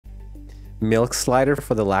milk slider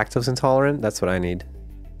for the lactose intolerant. That's what I need.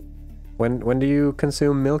 When do you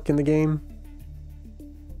consume milk in the game?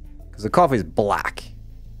 Because the coffee is black.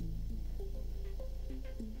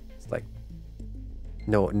 It's like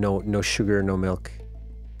no sugar, no milk.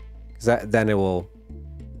 Because then it will,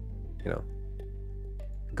 you know,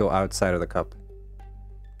 go outside of the cup.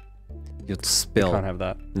 You'll spill. You can't have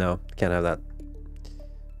that. No, can't have that.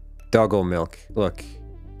 Doggo milk. Look.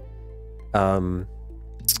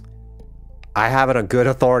 I have it on good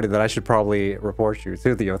authority that I should probably report you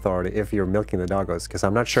to the authority if you're milking the doggos, because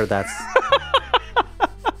I'm not sure that's...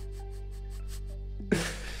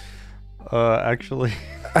 Actually...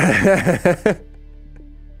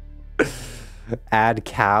 Add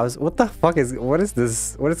cows? What the fuck is... What is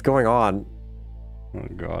this? What is going on? Oh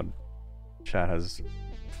god. Chat has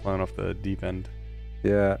flown off the deep end.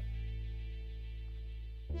 Yeah.